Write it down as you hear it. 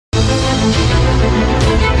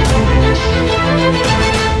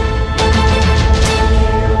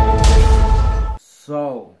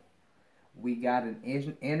So, we got an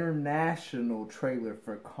international trailer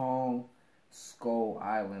for Kong Skull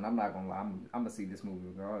Island. I'm not gonna lie, I'm gonna see this movie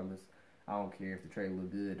regardless. I don't care if the trailer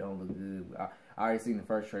look good, don't look good. I already seen the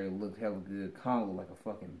first trailer, looked hella good. Kong looked like a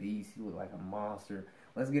fucking beast. He looked like a monster.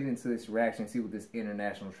 Let's get into this reaction, see what this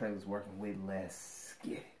international trailer's working with. Let's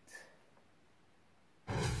get it.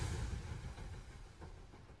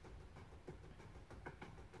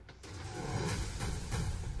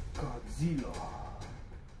 Godzilla.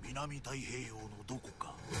 南太平洋のどこ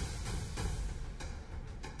か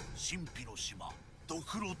神秘の島ド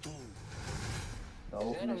クロ島 The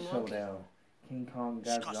ultimate showdown. King Kong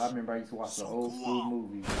Godzilla. I remember I used to watch the old school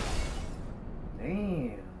movies.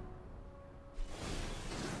 Damn.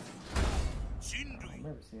 I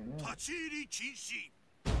remember seeing that.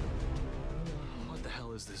 What the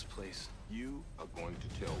hell is this place? You are going to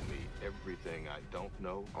tell me everything I don't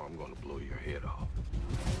know, or I'm going to blow your head off.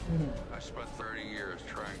 I spent 30 years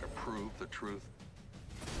trying to prove the truth.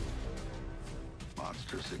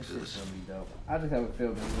 Monsters exist. Gonna be dope. I just have a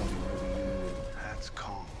feeling it's gonna be really good. That's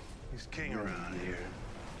Kong. He's king around here.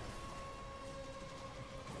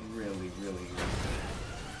 Really, really good.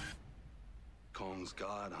 Kong's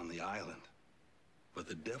god on the island, but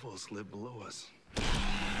the devils live below us.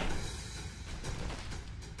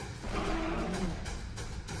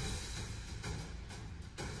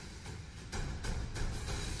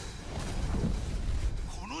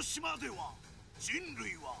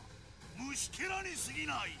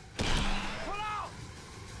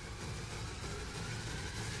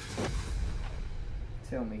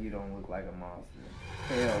 Tell me he don't look like a monster.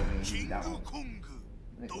 Tell me he don't.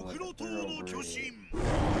 Nigga like a thoroughbred.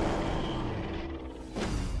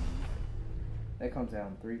 That comes out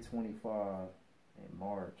in 3/25 in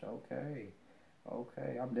March. Okay.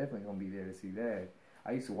 Okay. I'm definitely gonna be there to see that.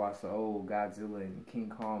 I used to watch the old Godzilla and King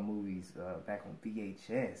Kong movies back on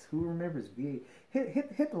VHS. Who remembers VHS?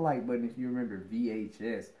 Hit the like button if you remember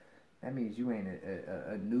VHS. That means you ain't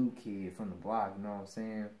a new kid from the block, you know what I'm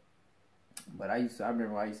saying? But I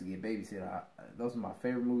remember I used to get babysit. Those were my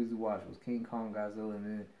favorite movies to watch was King Kong, Godzilla, and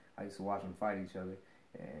then I used to watch them fight each other.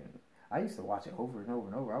 And I used to watch it over and over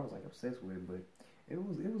and over. I was like obsessed with it, but it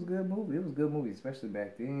was a good movie. It was a good movie, especially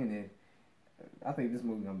back then. And I think this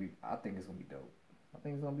movie I think it's gonna be dope. I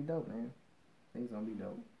think it's gonna be dope, man. I think it's gonna be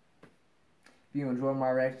dope. If you enjoyed my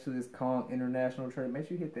reaction to this Kong International trailer, make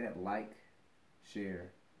sure you hit that like,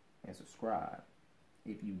 share, and subscribe.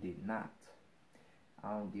 If you did not,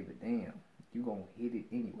 I don't give a damn. You gonna hit it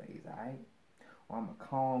anyways, alright? Or I'ma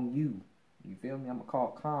Kong you. You feel me? I'ma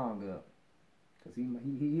call Kong up. Cause he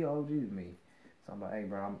OG to me. So I'm like, hey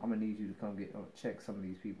bro, I'm gonna need you to come check some of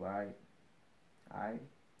these people, alright? Alright?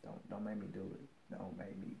 Don't make me do it. Don't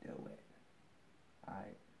make me do it.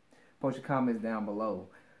 Alright. Post your comments down below.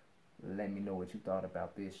 Let me know what you thought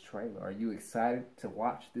about this trailer. Are you excited to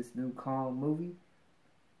watch this new Kong movie?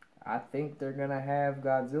 I think they're going to have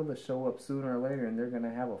Godzilla show up sooner or later and they're going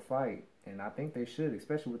to have a fight. And I think they should,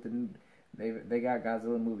 especially with the new... They got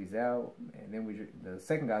Godzilla movies out. And then the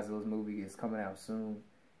second Godzilla's movie is coming out soon.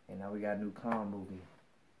 And now we got a new Kong movie.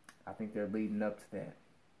 I think they're leading up to that.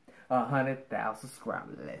 100,000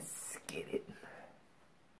 subscribers. Let's get it.